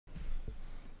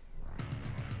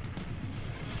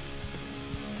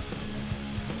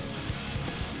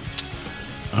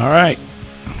All right,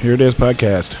 here it is,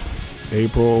 podcast,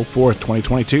 April 4th,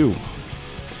 2022.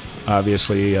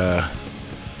 Obviously,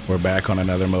 we're back on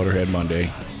another Motorhead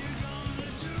Monday.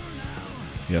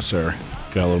 Yes, sir.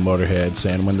 Got a little Motorhead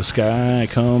saying, when the sky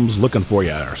comes looking for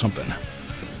you, or something.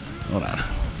 Hold on.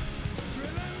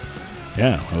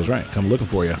 Yeah, I was right. Come looking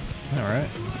for you. All right.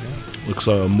 Yeah. Looks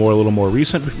a little more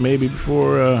recent, maybe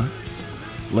before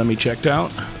Lemmy checked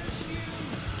out.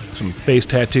 Some face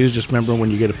tattoos. Just remember,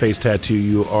 when you get a face tattoo,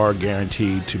 you are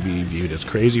guaranteed to be viewed as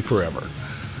crazy forever.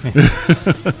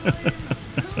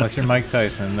 Unless you're Mike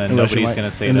Tyson, then nobody's going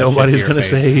to say that. Nobody's going to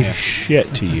say yeah.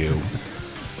 shit to you,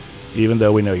 even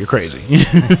though we know you're crazy.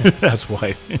 That's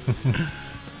why.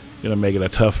 Gonna make it a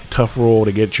tough role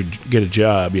to get a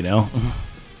job, you know.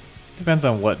 Depends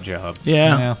on what job.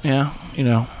 Yeah. You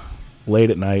know, late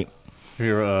at night. If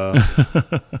you're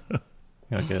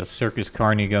like a circus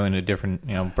carny going to different,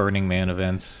 Burning Man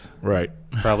events. Right.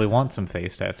 Probably want some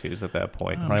face tattoos at that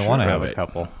point. Probably sure want to have of a it.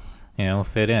 couple.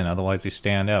 Fit in. Otherwise, they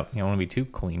stand out. You don't want to be too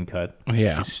clean cut.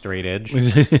 Yeah. Too straight edge.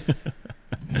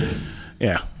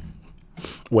 Yeah.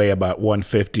 Weigh about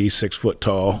 150, 6 foot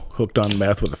tall, hooked on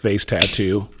meth with a face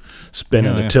tattoo,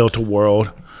 spinning a tilt-a-whirl.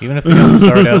 Even if you don't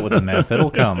start out with the meth,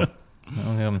 it'll come. It'll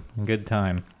come in good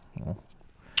time.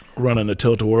 Running a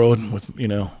tilt-a-whirl with,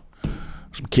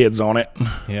 some kids on it.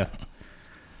 Yeah.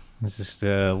 It's just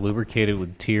lubricated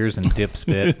with tears and dip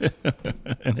spit.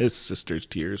 And his sister's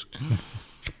tears.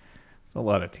 It's a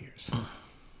lot of tears.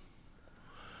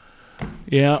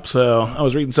 Yeah, so I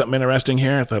was reading something interesting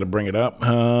here. I thought I'd bring it up.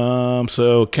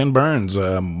 So Ken Burns,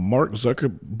 Mark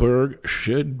Zuckerberg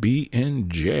should be in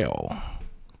jail.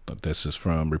 But this is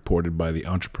reported by The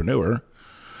Entrepreneur.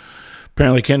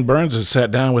 Apparently Ken Burns has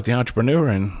sat down with The Entrepreneur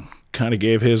and kind of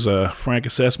gave his frank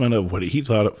assessment of what he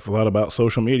thought about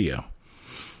social media.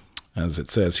 As it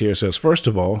says here, it says, first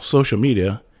of all, social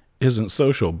media isn't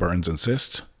social, Burns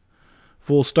insists.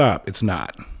 Full stop, it's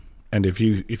not. And if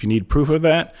you need proof of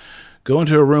that, go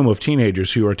into a room of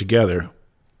teenagers who are together,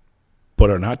 but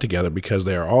are not together because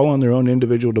they are all on their own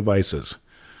individual devices.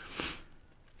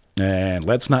 And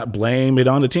let's not blame it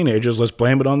on the teenagers. Let's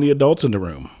blame it on the adults in the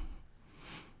room.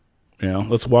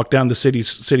 Let's walk down the city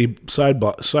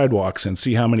sidewalks and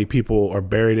see how many people are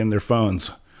buried in their phones,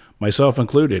 myself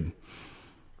included.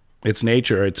 It's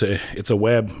nature. It's a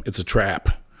web. It's a trap.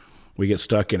 We get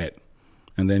stuck in it,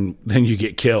 and then you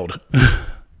get killed.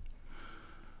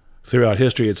 Throughout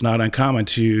history, it's not uncommon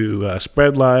to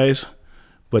spread lies,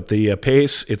 but the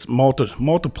pace it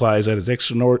multiplies at its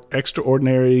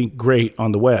extraordinarily great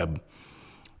on the web.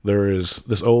 There is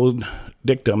this old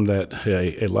dictum that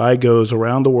a lie goes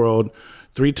around the world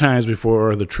 3 times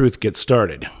before the truth gets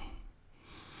started.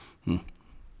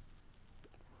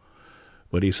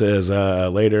 But he says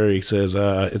later, it's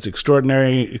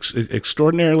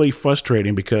extraordinarily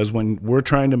frustrating because when we're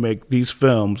trying to make these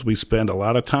films, we spend a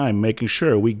lot of time making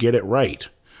sure we get it right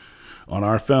on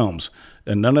our films,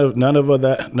 and none of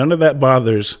that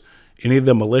bothers any of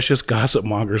the malicious gossip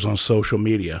mongers on social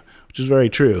media, which is very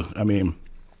true. I mean,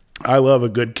 I love a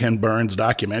good Ken Burns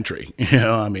documentary.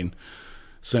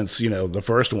 Since the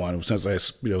first one, since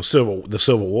the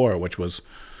Civil War, which was,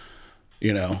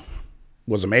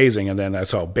 was amazing, and then I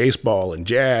saw baseball and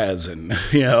jazz, and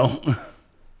can't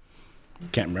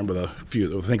remember the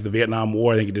few. I think the Vietnam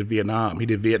War. I think he did Vietnam.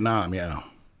 Yeah.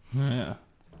 Yeah.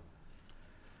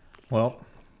 Well,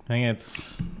 I think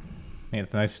it's a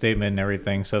nice statement and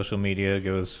everything. Social media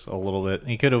goes a little bit.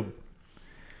 He could have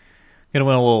went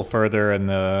a little further,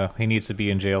 and he needs to be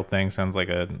in jail thing sounds like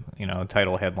a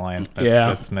title headline.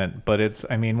 That's meant, but it's.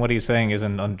 I mean, what he's saying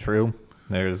isn't untrue.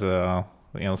 There's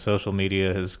social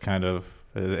media has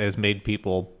made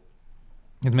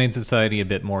society a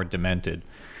bit more demented.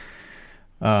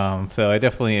 So I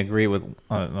definitely agree with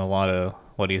a lot of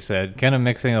what he said. Kind of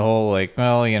mixing the whole it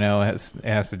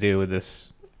has to do with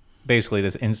this, basically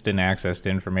this instant access to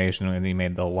information. And he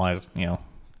made the lies,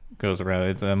 goes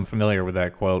around. I'm familiar with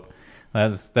that quote.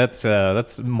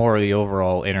 That's more of the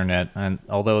overall internet, and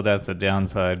although that's a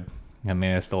downside,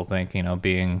 I still think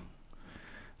being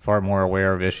far more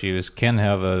aware of issues can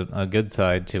have a good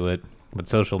side to it. But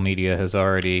social media has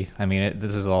already,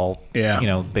 this is all,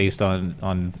 based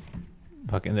on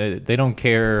fucking, they don't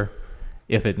care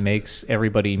if it makes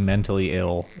everybody mentally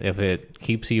ill, if it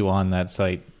keeps you on that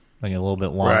site a little bit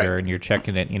longer, right, and you're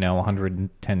checking it,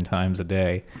 110 times a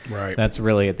day. Right. That's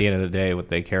really, at the end of the day, what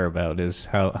they care about is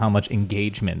how much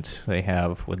engagement they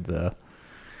have with the,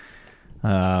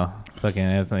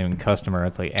 it's not even customer,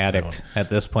 it's like addict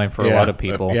at this point for a lot of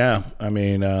people.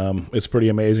 It's pretty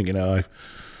amazing, and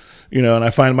I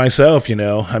find myself,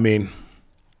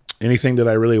 anything that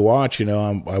I really watch,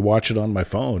 I watch it on my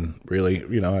phone. Really,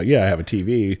 I have a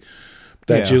TV.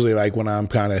 That's usually like when I'm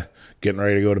kind of getting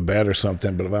ready to go to bed or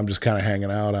something. But if I'm just kind of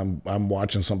hanging out, I'm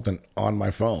watching something on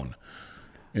my phone.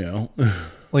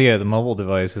 Well, yeah, the mobile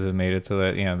devices have made it so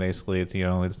that basically it's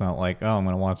it's not like, oh, I'm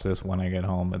going to watch this when I get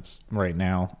home. It's right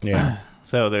now. Yeah.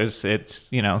 So it's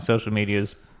social media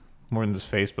is more than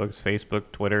just Facebook. It's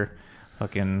Facebook, Twitter,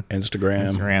 fucking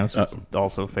Instagram. It's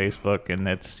also Facebook, and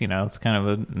it's it's kind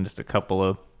of just a couple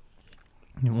of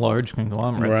large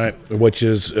conglomerates, right? Which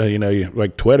is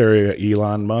like Twitter.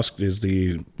 Elon Musk is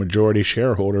the majority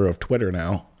shareholder of Twitter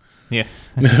now. Yeah.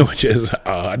 Which is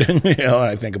odd.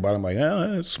 I think about it, I'm like,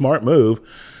 it's a smart move.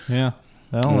 Yeah.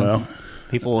 Well,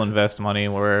 people invest money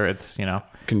where it's,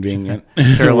 convenient.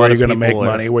 Sure, where you're going to make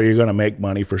money, where you're going to make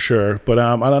money for sure. But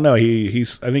I don't know. I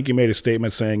think he made a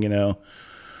statement saying, and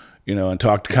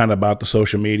talked kind of about the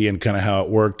social media and kind of how it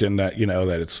worked, and that,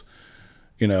 that it's,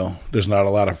 there's not a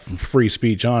lot of free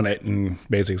speech on it, and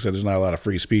basically said there's not a lot of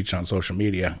free speech on social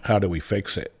media. How do we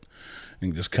fix it?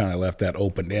 And just kind of left that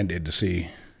open-ended to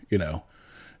see.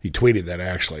 He tweeted that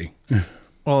actually.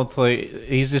 Well, it's like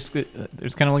there's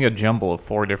kind of like a jumble of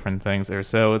 4 different things there.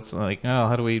 So it's like, oh,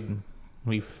 how do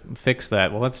we fix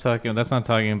that? Well, that's not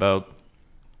talking about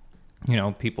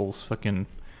people's fucking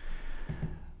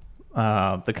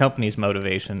the company's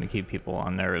motivation to keep people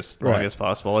on there as long as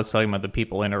possible. It's talking about the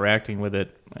people interacting with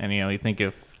it. And you think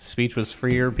if speech was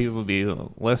freer, people would be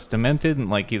less demented. And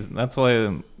that's why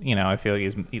I feel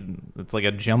like it's like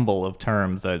a jumble of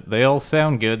terms that they all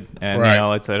sound good. And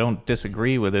I don't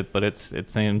disagree with it, but it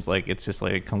seems like it's just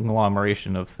like a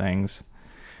conglomeration of things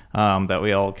that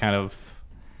we all kind of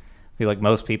feel like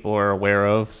most people are aware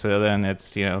of. So then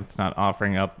it's it's not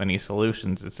offering up any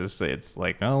solutions. It's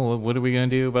like, oh, well, what are we gonna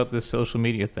do about this social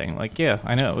media thing? Like, yeah,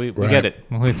 I know we get it,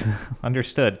 we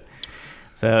understood.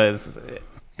 So it's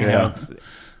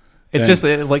just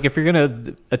like if you're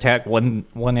gonna attack one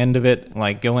end of it,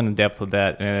 like go into depth with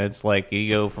that, and it's like you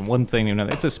go from one thing to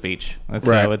another. It's a speech,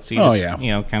 so it's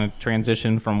kind of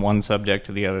transition from one subject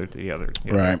to the other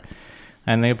Right.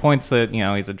 And the points that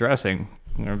he's addressing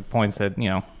are points that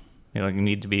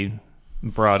need to be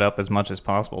brought up as much as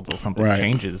possible until something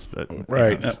changes. But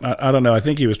I don't know. I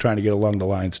think he was trying to get along the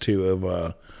lines too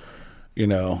of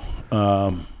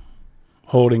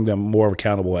holding them more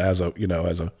accountable as a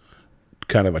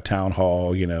kind of a town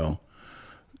hall,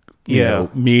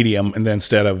 medium, and then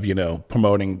instead of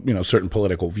promoting certain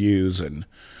political views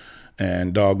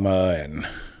and dogma and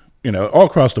all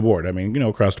across the board. I mean,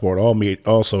 across the board,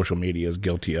 all social media is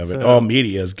guilty of it. All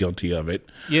media is guilty of it.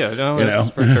 Yeah, no,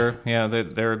 for sure. Yeah,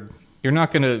 you're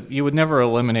not gonna. You would never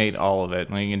eliminate all of it.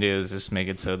 What you can do is just make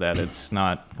it so that it's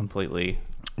not completely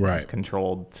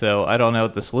controlled. So I don't know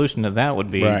what the solution to that would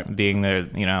be. Being there,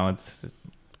 it's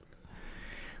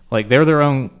like they're their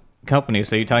own company.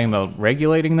 So you're talking about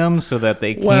regulating them so that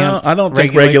they can't. Well, I don't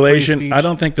think regulation. I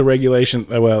don't think the regulation.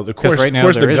 Well, of course,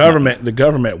 the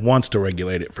government wants to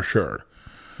regulate it for sure.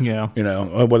 Yeah.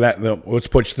 Let's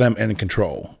put them in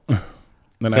control.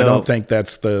 And I don't think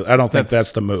that's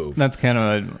the move. That's kind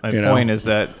of a point is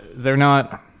that they're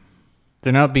not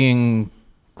being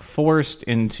forced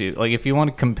into, like, if you want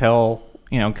to compel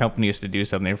companies to do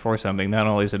something or force something, that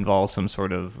always involves some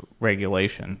sort of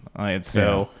regulation.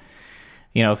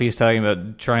 If he's talking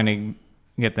about trying to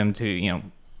get them to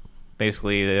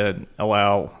basically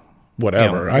allow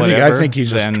whatever, I think he's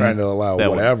just trying to allow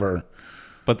whatever.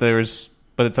 But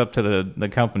it's up to the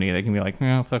company. They can be like,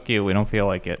 fuck you, we don't feel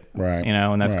like it, right?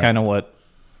 And that's kind of what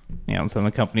some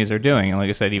of the companies are doing. And like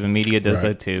I said, even media does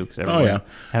that too, because everyone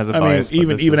has a bias.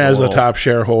 Even as a top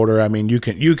shareholder, I mean, you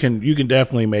can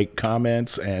definitely make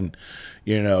comments and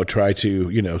try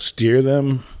to steer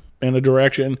them in a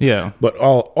direction. Yeah. But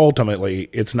ultimately,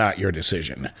 it's not your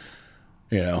decision.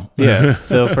 Yeah.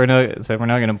 So if we're not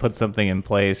going to put something in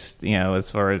place, as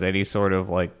far as any sort of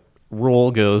like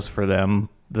rule goes for them,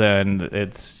 then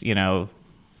it's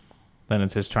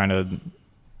just trying to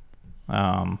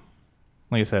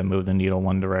like I said, move the needle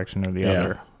one direction or the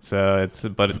other. So it's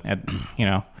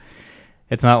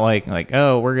not like,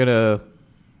 oh, we're gonna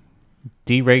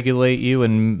deregulate you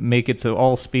and make it so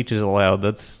all speech is allowed.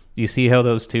 You see how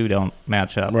those two don't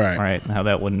match up, right? How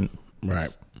that wouldn't kind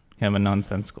of a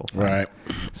nonsensical thing. Right.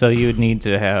 So you would need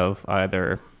to have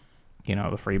either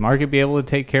the free market be able to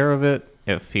take care of it.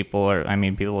 If people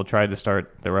will try to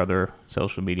start their other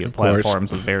social media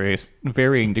platforms with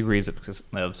varying degrees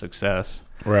of success.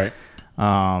 Right.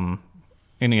 And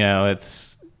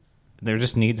there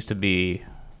just needs to be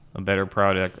a better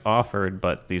product offered,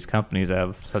 but these companies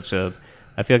have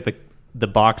I feel like the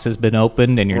box has been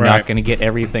opened and you're not going to get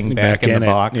everything back in the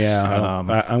box. Yeah,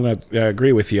 I'm going to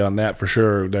agree with you on that for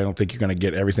sure. I don't think you're going to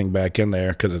get everything back in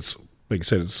there because it's, like I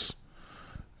said,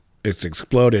 it's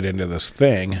exploded into this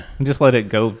thing. Just let it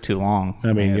go too long.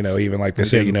 I mean, even like they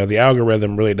say, the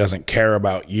algorithm really doesn't care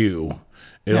about you.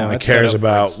 It only cares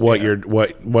about what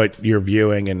you're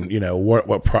viewing and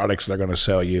what products they're going to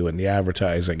sell you and the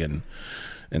advertising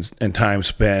and time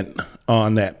spent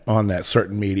on that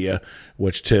certain media,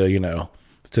 which to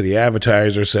the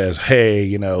advertiser says,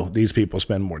 hey, these people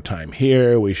spend more time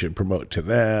here. We should promote to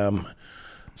them.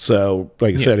 So,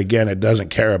 like I said, again, it doesn't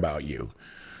care about you.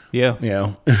 Yeah.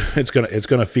 It's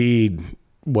gonna feed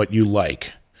what you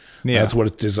like. Yeah. That's what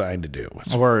it's designed to do.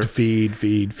 Or to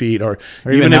feed, or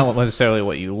even not necessarily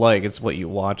what you like. It's what you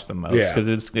watch the most.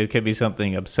 Because it could be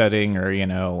something upsetting or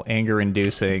anger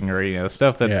inducing or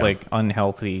stuff that's like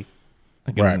unhealthy,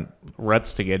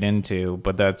 ruts to get into.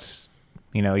 But that's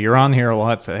you're on here a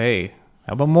lot. So hey,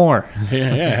 how about more?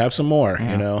 Have some more.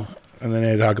 And then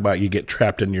they talk about you get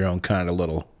trapped in your own kind of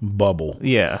little bubble.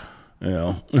 Yeah.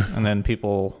 And then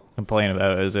people complain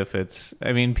about it as if it's.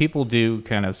 I mean, people do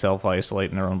kind of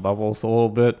self-isolate in their own bubbles a little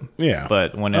bit. Yeah,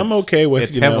 but when I'm okay with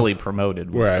it's heavily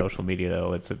promoted with social media,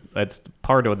 though. It's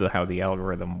part of how the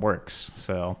algorithm works.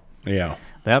 So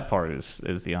that part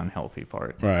is the unhealthy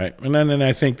part. Right, and then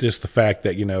I think just the fact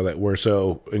that that we're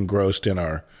so engrossed in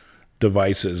our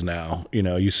devices now.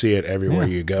 You see it everywhere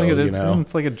you go.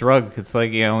 It's like a drug. It's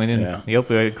like the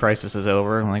opioid crisis is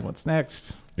over. I'm like, what's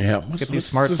next? Yeah, let's get these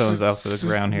smartphones off the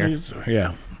ground here.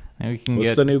 Yeah.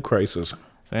 What's the new crisis?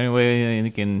 So anyway, you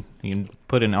can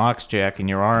put an aux jack in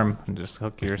your arm and just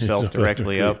hook yourself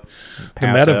directly up. The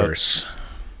metaverse,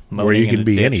 where you can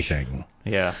be anything.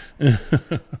 Yeah.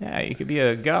 You could be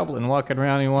a goblin walking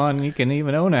around you want, and you can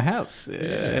even own a house.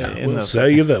 We'll sell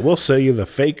you the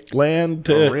fake land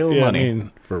for real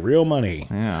money. For real money.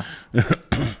 Yeah.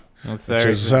 Which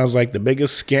sounds like the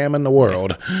biggest scam in the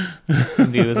world.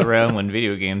 Somebody was around when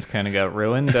video games kind of got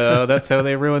ruined. That's how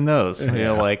they ruined those.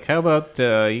 Like, how about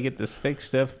you get this fake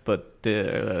stuff, but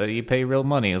you pay real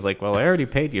money? It's like, well, I already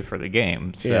paid you for the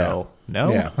game, so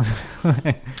no. Yeah.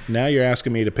 Now you're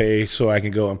asking me to pay so I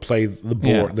can go and play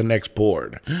the next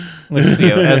board. Which,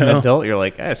 as an adult, you're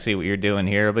like, I see what you're doing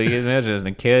here, but you imagine as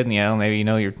a kid, maybe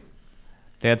your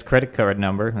dad's credit card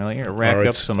number. And like, rack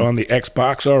up some on the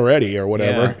Xbox already or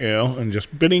whatever, and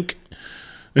just bink.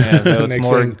 Yeah, so it's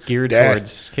more geared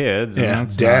towards kids. Yeah,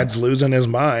 Dad's losing his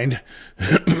mind.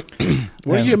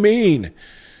 What do you mean?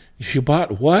 You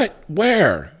bought what?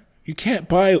 Where? You can't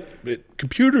buy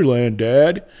computer land,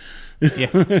 Dad.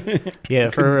 Could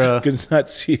not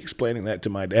see explaining that to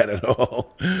my dad at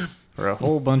all. For a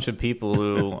whole bunch of people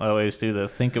who always do the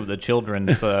think of the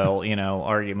children style,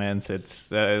 arguments,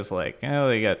 it's like,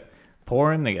 they got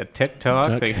porn, they got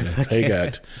TikTok, they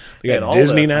got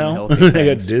Disney now. They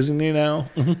got Disney now.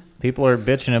 People are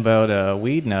bitching about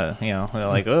weed now. They're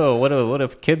like, oh, what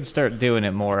if kids start doing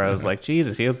it more? I was like,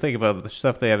 Jesus, you don't think about the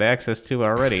stuff they have access to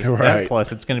already. Right.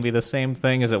 Plus, it's going to be the same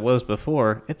thing as it was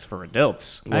before. It's for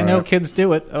adults. Right. I know kids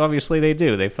do it. Obviously, they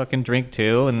do. They fucking drink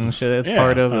too, and shit. It's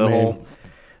part of the whole.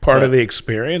 Part of the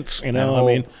experience,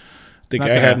 I think I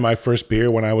had my first beer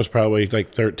when I was probably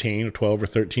like 12 or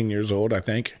 13 years old, I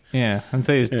think. Yeah, and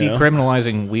say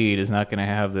decriminalizing weed is not going to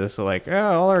have this like,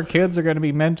 all our kids are going to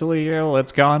be mentally ill.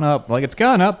 It's gone up. Like, it's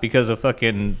gone up because of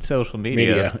fucking social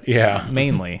media.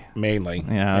 Mainly.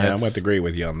 Yeah, I might agree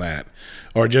with you on that.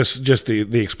 Or just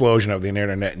the explosion of the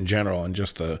internet in general and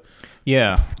just the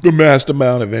mass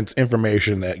amount of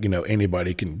information that,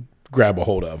 anybody can grab a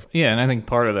hold of. Yeah, and I think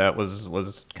part of that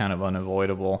was kind of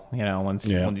unavoidable,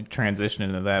 when you transition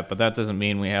into that. But that doesn't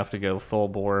mean we have to go full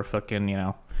bore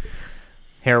fucking,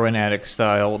 heroin addict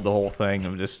style with the whole thing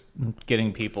of just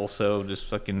getting people so just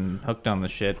fucking hooked on the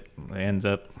shit. It ends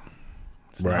up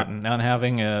not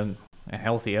having a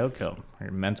healthy outcome or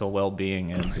mental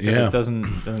well-being. And it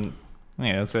doesn't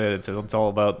it's all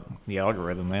about the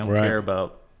algorithm. They don't care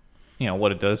about,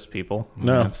 what it does to people.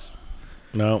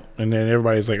 No, and then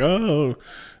everybody's like, oh,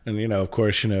 and of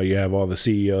course, you have all the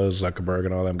CEOs, Zuckerberg,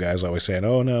 and all them guys always saying,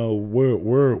 oh no,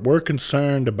 we're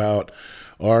concerned about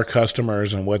our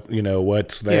customers and what's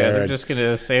there. Yeah, they're just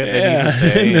gonna say what they need to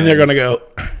say, and then they're gonna go,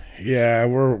 yeah,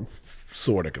 we're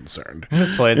sort of concerned. At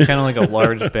this point, it's kind of like a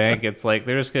large bank. It's like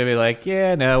they're just gonna be like,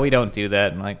 yeah, no, we don't do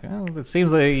that. And like, oh, it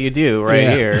seems like you do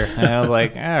here. And I was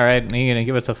like, all right, are you gonna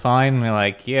give us a fine? And they're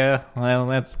like, yeah, well,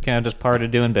 that's kind of just part of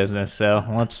doing business. So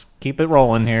let's keep it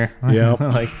rolling here. Yeah,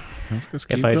 like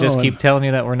if I just keep telling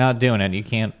you that we're not doing it, you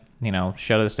can't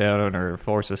shut us down or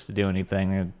force us to do anything.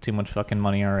 They have too much fucking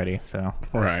money already. So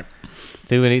Right.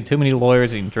 too many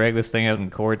lawyers. You can drag this thing out in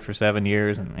court for 7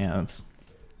 years, and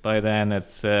by then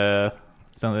it's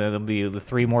there'll be the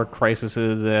 3 more crises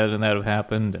that have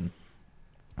happened, and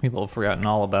people have forgotten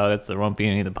all about it. So there won't be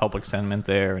any of the public sentiment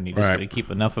there, and you just got to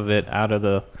keep enough of it out of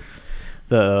the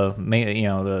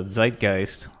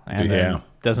zeitgeist, and then it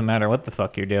doesn't matter what the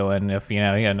fuck you're doing. If you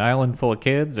got an island full of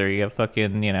kids, or you have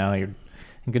fucking you're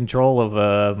in control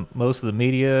of most of the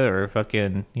media, or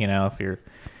fucking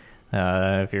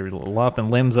if you're lopping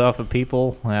limbs off of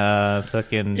people,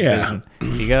 fucking if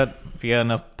you got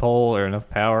enough pull or enough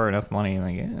power or enough money,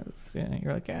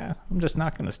 you're like, I'm just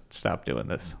not going to stop doing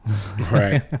this.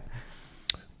 Right.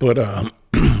 But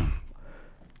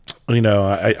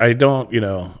I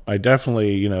don't, I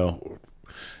definitely,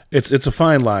 it's a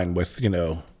fine line with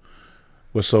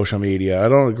with social media. I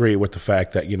don't agree with the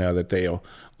fact that that they'll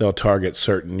target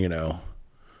certain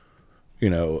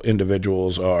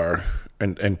individuals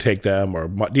and take them or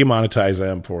demonetize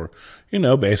them for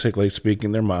basically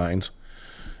speaking their minds.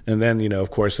 And then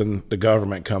of course then the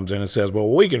government comes in and says, well,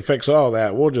 we can fix all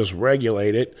that. We'll just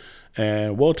regulate it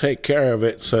and we'll take care of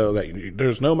it so that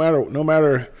there's no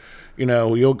matter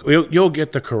you'll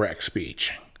get the correct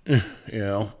speech.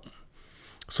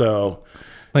 So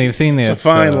well, you've seen it's a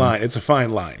fine line. It's a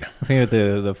fine line. I think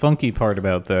the funky part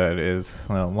about that is,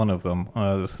 one of them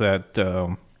is that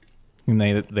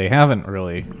they haven't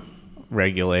really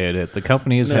regulated it. The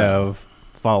companies have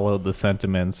followed the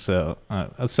sentiments. So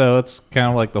it's kind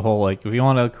of like the whole, like, if you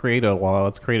want to create a law,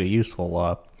 let's create a useful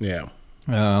law. Yeah.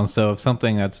 So if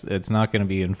something it's not going to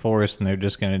be enforced, and they're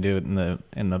just going to do it in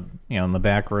the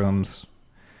back rooms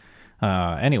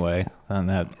anyway, then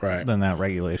that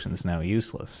regulation is now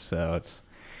useless. So I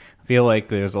feel like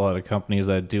there's a lot of companies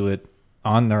that do it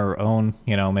on their own.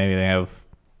 Maybe they have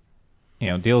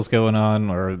deals going on,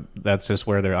 or that's just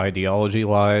where their ideology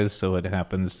lies. So it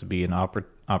happens to be an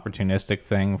opportunistic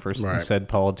thing for said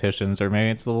politicians, or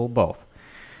maybe it's a little both.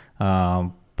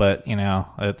 But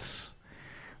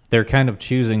they're kind of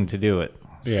choosing to do it.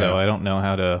 Yeah. So I don't know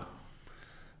how to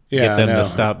get them to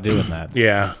stop doing that.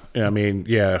 Yeah. I mean,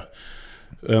 yeah.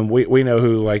 We know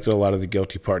who a lot of the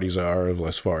guilty parties are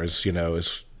as far as,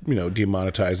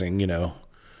 demonetizing,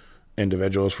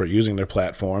 individuals for using their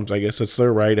platforms. I guess it's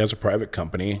their right as a private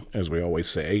company, as we always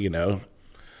say,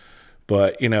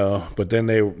 But, but then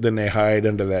they hide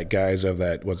under that guise of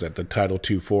that, what's that, the Title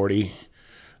 240,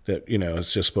 that,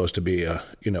 it's just supposed to be a,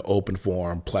 open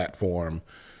forum, platform,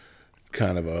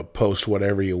 kind of a post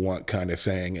whatever you want kind of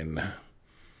thing. And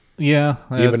yeah,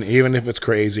 even if it's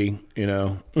crazy,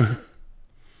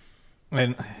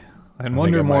 And I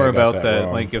wonder more about that.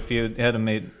 Wrong. Like if you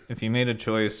made a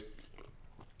choice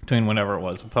between whatever it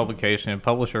was, a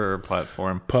publisher or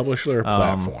platform. Publisher or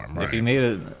platform, right. If you made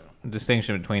a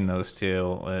distinction between those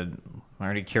two, I'm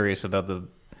already curious about the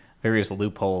various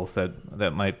loopholes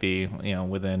that might be,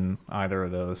 within either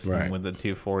of those, right. With the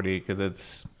 240, because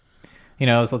it's,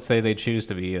 so let's say they choose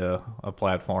to be a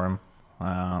platform,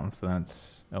 so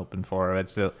that's open for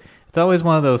it. It's always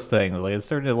one of those things. Like, it's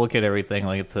starting to look at everything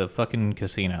like it's a fucking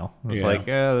casino. It's like,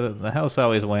 the house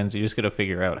always wins. You just got to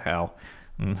figure out how.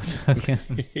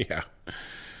 Yeah,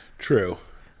 true.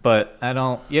 But I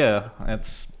don't. Yeah,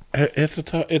 it's a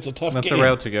tough. That's game. A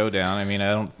route to go down. I mean,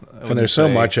 and there's so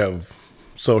much of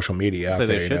social media out there.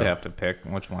 They should have to pick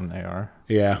which one they are.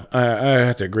 Yeah, I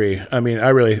have to agree. I mean, I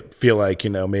really feel like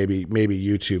maybe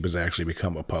YouTube has actually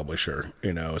become a publisher.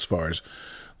 As far as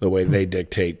the way they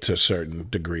dictate to certain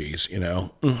degrees. And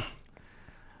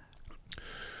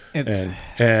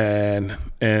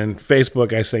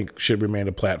Facebook, I think, should remain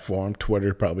a platform.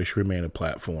 Twitter probably should remain a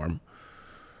platform.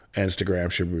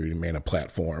 Instagram should remain a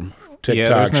platform.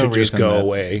 TikTok should just go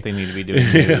away. They need to be doing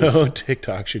news.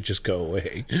 TikTok should just go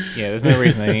away. Yeah, there's no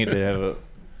reason they need to have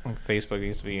Facebook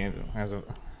needs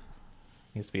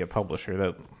to be a publisher.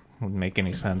 That wouldn't make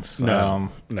any sense. No.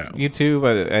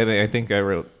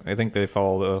 YouTube, I think they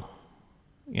follow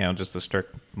the, just a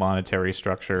strict monetary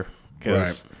structure.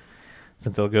 Because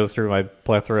since I'll go through my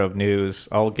plethora of news,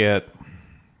 I'll get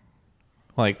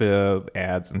like the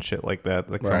ads and shit like that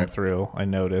come through. I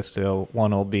noticed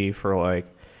one will be for like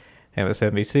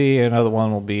MSNBC, another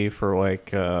one will be for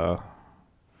like our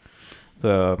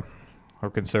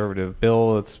conservative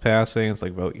bill that's passing. It's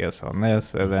like, vote yes on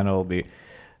this, and then it'll be,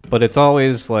 but it's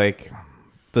always like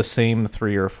the same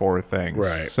 3 or 4 things.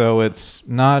 Right. So it's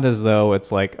not as though it's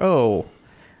like, oh,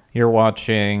 you're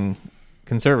watching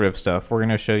conservative stuff. We're going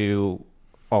to show you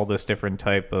all this different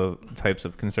types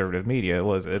of conservative media.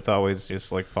 It's always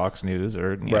just like Fox News,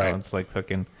 or you know, it's like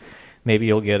fucking, maybe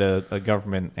you'll get a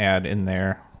government ad in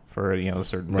there for a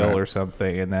certain bill or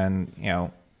something, and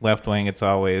then left wing, it's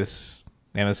always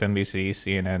MSNBC,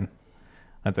 CNN.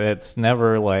 That's it. It's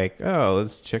never like, oh,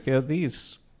 let's check out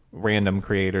these random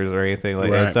creators or anything like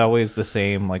that. It's always the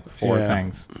same like four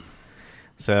things.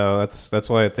 So that's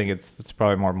why I think it's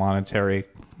probably more monetary,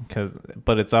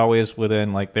 but it's always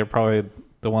within, like, they're probably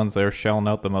the ones that are shelling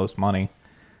out the most money,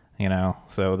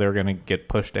 so they're going to get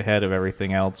pushed ahead of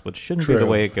everything else, which shouldn't be the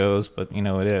way it goes, but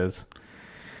it is.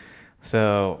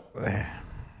 So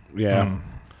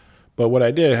but what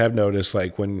I did have noticed,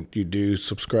 like when you do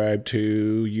subscribe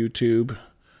to YouTube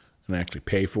and actually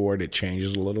pay for it, it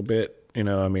changes a little bit.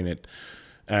 It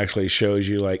actually shows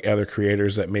you like other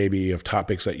creators that maybe of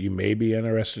topics that you may be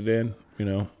interested in,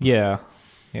 Yeah,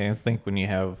 I think when you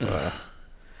have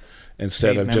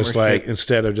instead of just like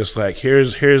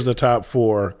here's the top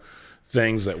 4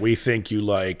 things that we think you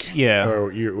like,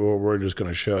 or we're just going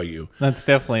to show you. That's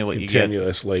definitely what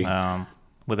continuously, you get,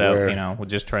 without with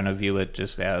just trying to view it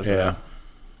just as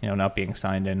not being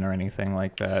signed in or anything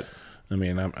like that. I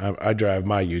mean, I drive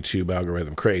my YouTube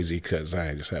algorithm crazy because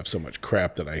I just have so much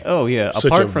crap that I... Oh, yeah.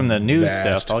 Apart from the news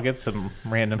stuff, I'll get some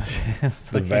random...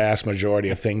 the vast majority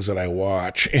of things that I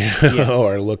watch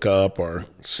or look up or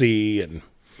see. And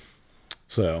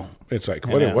so it's like,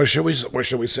 where should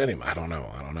we send him? I don't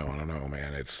know,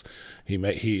 man. It's he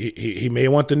may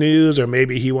want the news, or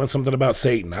maybe he wants something about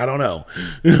Satan. I don't know.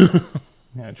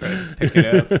 Try to pick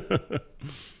it up.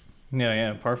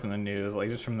 Apart from the news, like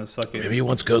just from the fucking... Maybe he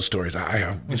wants ghost stories.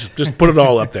 I just put it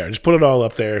all up there. Just put it all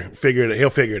up there. He'll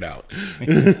figure it out.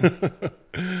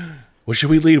 What should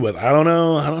we lead with? I don't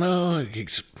know.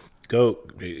 He's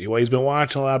been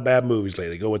watching a lot of bad movies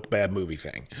lately. Go with the bad movie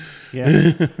thing. Yeah.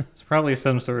 It's probably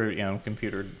some sort of,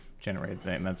 computer generated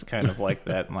thing that's kind of like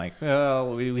that. I'm like,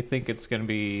 well, we think it's going to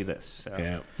be this. So.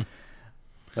 Yeah.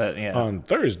 But on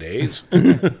Thursdays.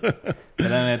 And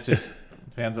then it just...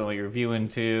 depends on what you're viewing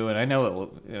too, and I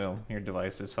know your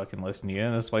devices fucking listen to you,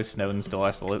 and that's why Snowden still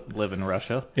has to live in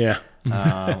Russia. Yeah.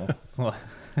 And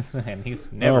he's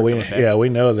never. We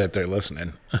know that they're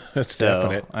listening. That's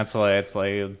definite. That's why it's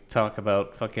like talk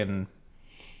about fucking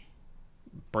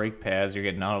brake pads. You're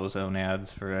getting AutoZone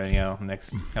ads for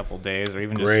next couple of days, or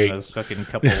even just those fucking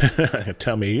couple.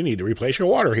 Tell me you need to replace your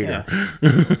water heater.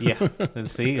 Yeah.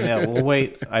 See, we'll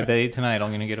wait. I bet you tonight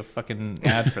I'm gonna get a fucking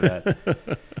ad for that.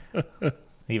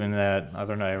 Even that, I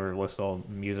don't know, I ever listened to all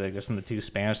music just from the 2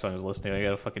 Spanish songs I was listening to. I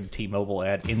got a fucking T-Mobile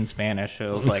ad in Spanish. So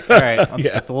I was like, all right,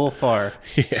 it's a little far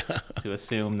to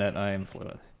assume that I'm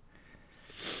fluent.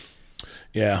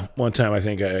 Yeah, one time I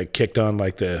think I kicked on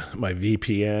like my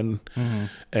VPN,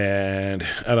 and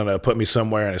I don't know, put me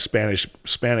somewhere in a Spanish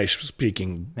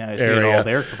speaking area. All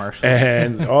their commercials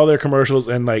and all their commercials,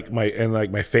 and my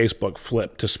Facebook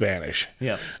flipped to Spanish.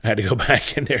 Yeah, I had to go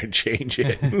back in there and change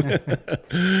it.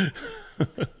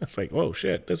 It's like, whoa,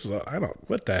 shit!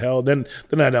 What the hell? Then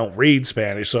I don't read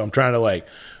Spanish, so I'm trying to all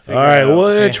right,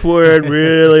 which word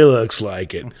really looks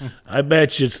like it? I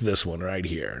bet you it's this one right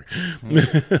here.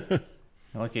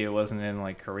 Lucky it wasn't in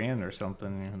like Korean or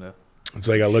something. It's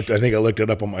like I think I looked it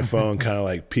up on my phone, kind of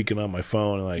like peeking on my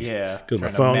phone, because my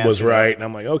phone was right, and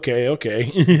I'm like, okay,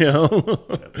 Finish it up, so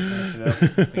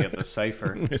you get the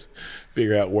cipher,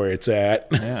 figure out where it's at.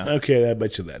 Yeah. Okay, I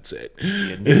bet you that's it.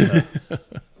 It's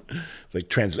like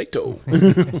translato.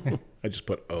 I just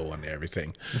put O on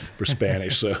everything for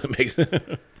Spanish, so it makes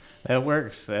that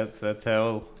works. That's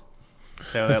how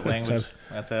that language.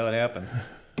 That's how it happens.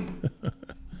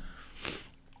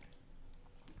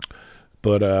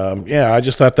 But I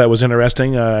just thought that was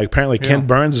interesting. Apparently, Ken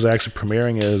Burns is actually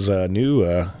premiering his new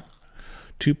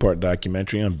 2-part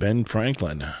documentary on Ben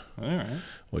Franklin. All right.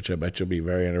 Which I bet you'll be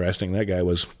very interesting. That guy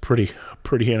was pretty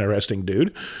interesting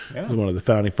dude. Yeah. He was one of the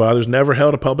founding fathers. Never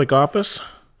held a public office,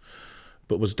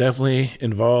 but was definitely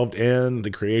involved in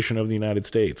the creation of the United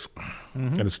States.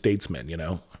 And a statesman,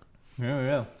 Yeah,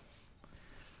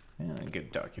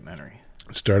 good documentary.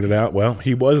 Started out, well,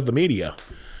 he was the media.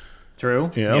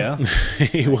 True. Yeah.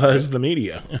 He was the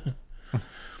media.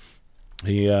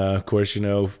 He, of course,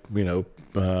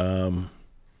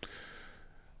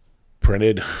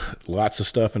 printed lots of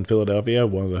stuff in Philadelphia.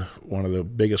 One of the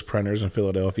biggest printers in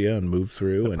Philadelphia, and moved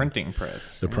through the printing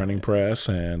press. The printing press,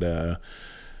 and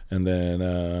then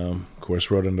of course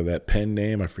wrote under that pen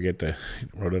name. I forget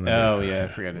wrote under. I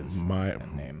forget his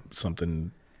name.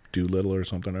 Something Doolittle or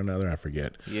something or another. I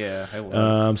forget. Yeah, it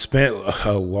was. Spent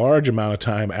a large amount of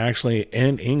time actually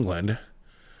in England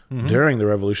during the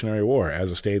Revolutionary War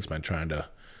as a statesman, trying to,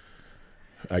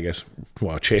 I guess,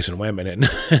 chasing women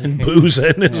and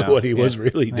boozing is what he was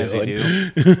really doing.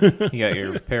 You got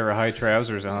your pair of high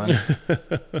trousers on.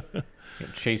 You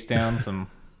chase down some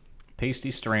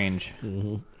Pasty Strange.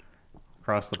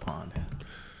 Across the pond.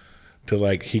 To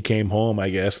like, he came home, I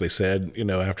guess they said,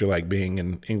 after like being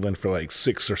in England for like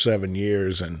 6 or 7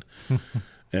 years and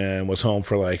was home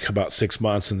for like about 6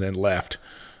 months and then left.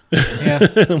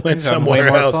 Yeah, went somewhere way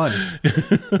more else. Fun.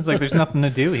 It's like there's nothing to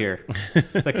do here.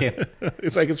 It's like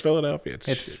it's Philadelphia.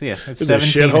 It's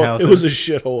 17 houses. It was a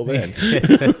shithole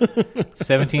then.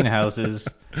 17 houses,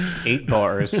 8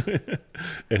 bars,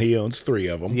 and he owns 3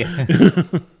 of them. Yeah,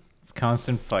 it's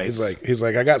constant fights. He's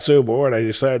like, I got so bored, I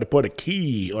decided to put a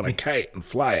key on a kite and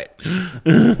fly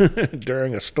it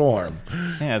during a storm.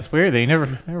 Yeah, it's weird. They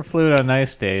never flew it on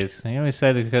nice days. He always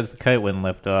said it because the kite wouldn't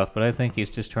lift off, but I think he's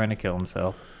just trying to kill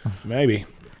himself. Maybe.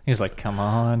 He's like, come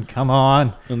on.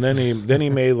 And then he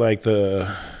made like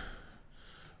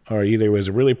or either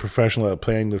was really professional at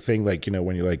playing the thing, like,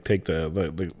 when you like take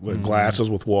the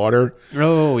glasses with water.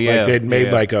 Oh yeah. Like they'd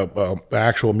made like a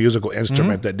actual musical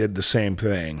instrument that did the same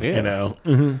thing. Yeah.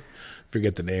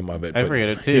 Forget the name of it. I forget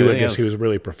it too. I guess he was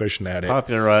really proficient at it.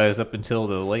 Popularized up until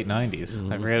the late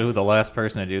 90s. I forget who the last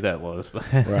person to do that was, but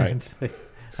right.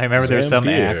 I remember there's some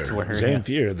act where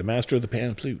Zamfir, the master of the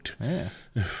pan flute. Yeah.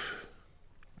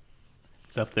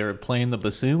 It's up there playing the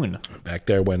bassoon. Back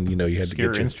there when, you had to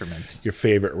get instruments. Your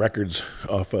favorite records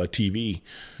off TV.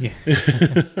 Yeah.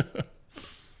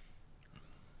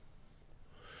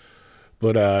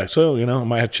 But, so, I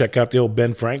might have to check out the old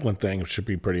Ben Franklin thing. It should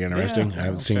be pretty interesting. Yeah, I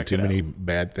haven't seen too many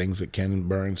bad things that Ken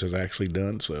Burns has actually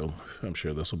done, so I'm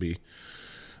sure this will be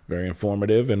very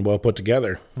informative and well put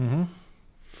together. Mm-hmm.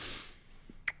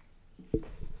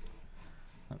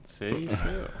 Let's say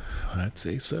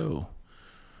so.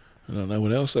 I don't know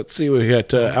what else. Let's see. We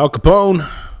got Al Capone.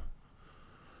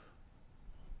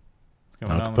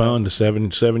 Al Capone,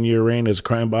 the seven-year reign as a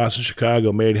crime boss in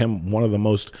Chicago, made him one of the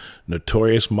most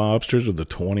notorious mobsters of the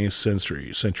 20th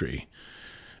century.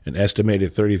 An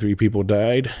estimated 33 people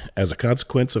died as a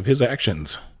consequence of his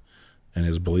actions, and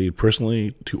is believed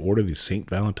personally to order the St.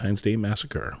 Valentine's Day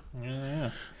Massacre.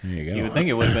 Yeah. There you go. You would think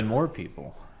it would have been more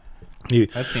people.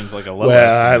 That seems like a low.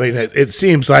 Well, estimate. I mean, it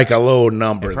seems like a low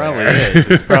number. It probably is.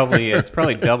 It's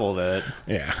probably double that.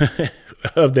 Yeah,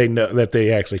 that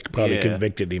they actually probably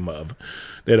convicted him of.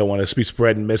 They don't want to be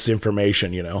spreading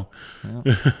misinformation, Well,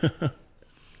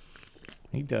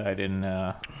 he died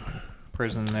in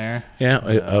prison there. Yeah,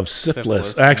 of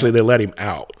syphilis. Actually, they let him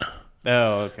out.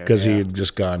 Oh, okay. Because he had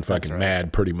just gone fucking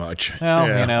mad, pretty much. Well,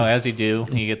 as you do,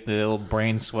 you get the little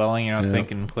brain swelling. You're not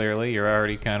thinking clearly. You're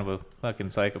already kind of a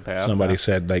fucking psychopath. Somebody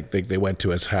said they went to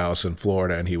his house in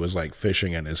Florida and he was like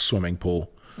fishing in his swimming pool.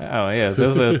 Oh yeah, that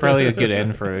was probably a good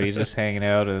end for him. He's just hanging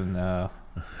out in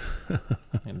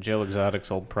Joe Exotic's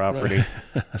old property,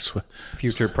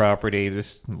 future property,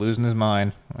 just losing his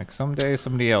mind. Like someday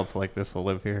somebody else like this will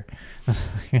live here.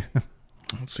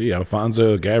 Let's see,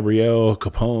 Alfonso Gabriel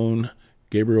Capone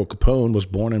was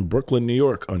born in Brooklyn, New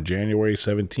York on January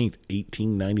 17th,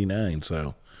 1899.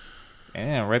 So,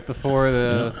 yeah, right before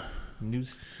the new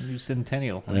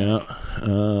centennial. Yeah.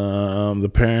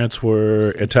 The parents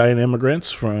were Italian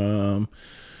immigrants from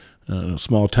a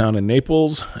small town in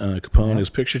Naples. Capone is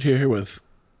pictured here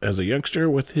as a youngster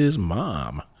with his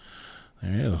mom.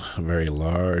 Yeah, a very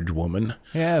large woman.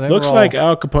 Yeah, looks like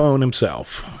Al Capone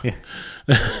himself. Yeah.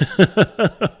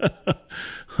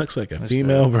 Looks like a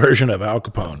female version of Al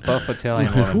Capone. Buff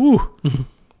Italian woman.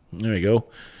 There you go.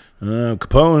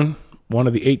 Capone, one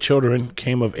of the 8 children,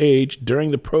 came of age during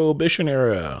the Prohibition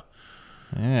era.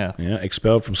 Yeah. Yeah,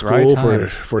 expelled from school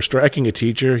for striking a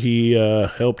teacher. He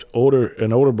helped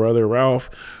an older brother, Ralph,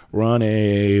 run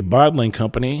a bottling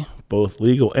company, both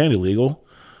legal and illegal.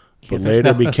 But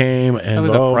later became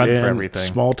involved in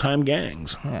small-time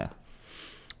gangs. Yeah.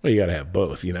 Well, you got to have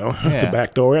both, the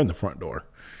back door and the front door.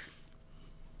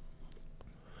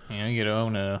 You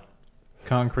own a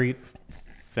concrete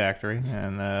factory,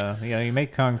 and you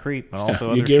make concrete, but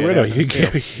also you get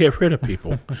rid of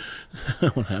people.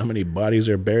 How many bodies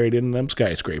are buried in them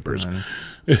skyscrapers? And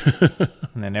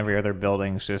then every other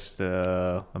building's just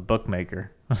a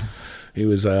bookmaker. He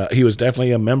was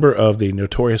definitely a member of the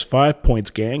notorious 5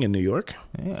 Points gang in New York.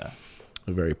 Yeah,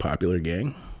 a very popular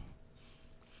gang,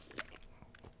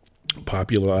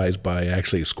 popularized by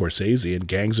actually Scorsese and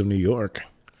Gangs of New York.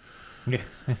 Yeah.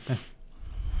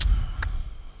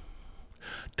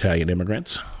 Italian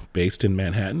immigrants based in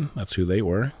Manhattan. That's who they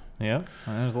were. Yeah,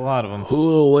 there's a lot of them.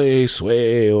 Who will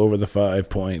sway over the 5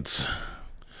 Points?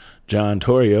 John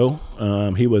Torrio.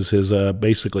 He was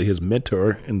basically his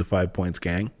mentor in the 5 Points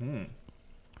gang.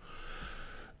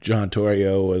 John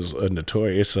Torrio was a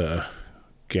notorious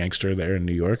gangster there in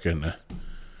New York and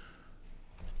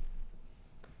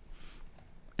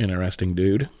interesting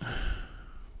dude.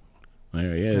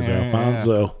 There he is,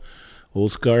 Alfonso.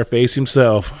 Old Scarface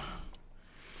himself.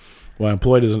 While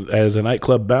employed as a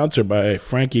nightclub bouncer by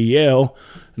Frankie Yale,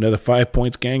 another 5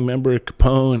 Points gang member,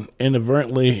 Capone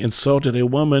inadvertently insulted a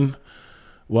woman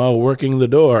while working the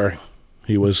door.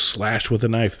 He was slashed with a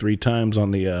knife 3 times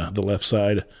on the left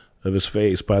side of his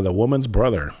face by the woman's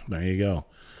brother. There you go.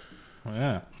 Oh,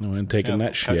 yeah. I wasn't taking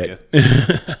that shit.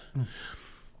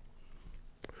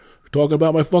 Talking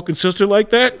about my fucking sister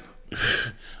like that?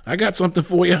 I got something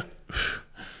for you.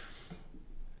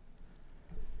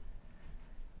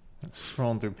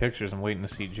 Scrolling through pictures, I'm waiting to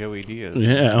see Joey Diaz.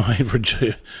 Yeah, I'm waiting for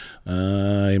Joey.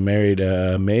 He married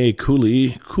May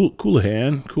Coolin.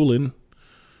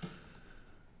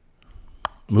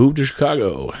 Moved to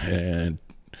Chicago. And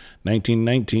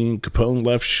 1919, Capone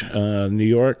left New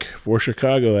York for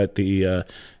Chicago at the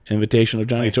invitation of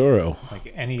Johnny Toro.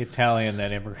 Like any Italian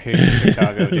that immigrated to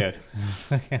Chicago did.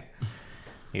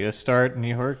 You just start in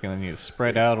New York and then you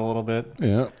spread out a little bit.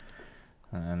 Yeah.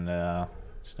 And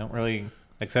just don't really,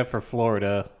 except for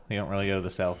Florida, you don't really go to the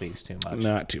southeast too much.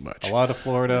 Not too much. A lot of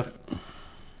Florida.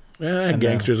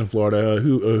 Gangsters in Florida.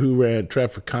 Who ran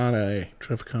Traficante?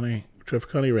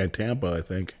 Traficante ran Tampa, I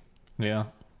think. Yeah.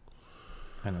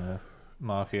 And the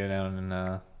mafia down in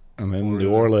and then Florida. New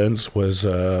Orleans was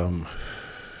God,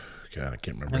 I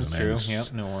can't remember That's his name. true.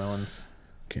 Yep, New Orleans.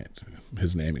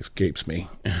 His name escapes me.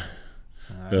 I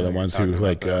They're know the you're ones who talking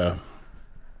like about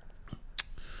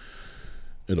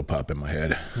it'll pop in my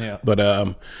head. Yeah. But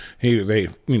they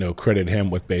credit him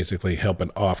with basically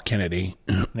helping off Kennedy.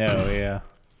 No, yeah.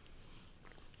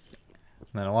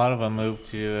 And a lot of them moved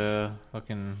to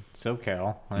fucking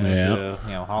SoCal. To,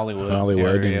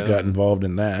 Hollywood. And got involved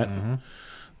in that. Mm-hmm.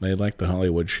 They like the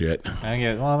Hollywood shit.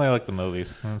 They like the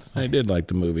movies. They did like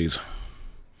the movies.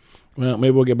 Well,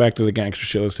 maybe we'll get back to the gangster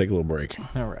shit. Let's take a little break.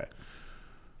 All right.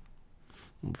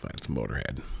 We'll find some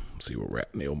Motorhead. See where we're at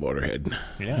in the old Motorhead.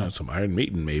 Yeah. Some Iron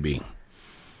Maiden, maybe.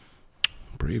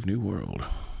 Brave New World.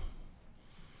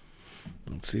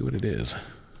 Let's see what it is.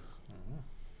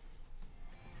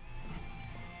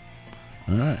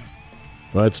 All right.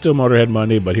 Well, it's still Motorhead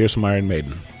Monday, but here's some Iron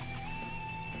Maiden.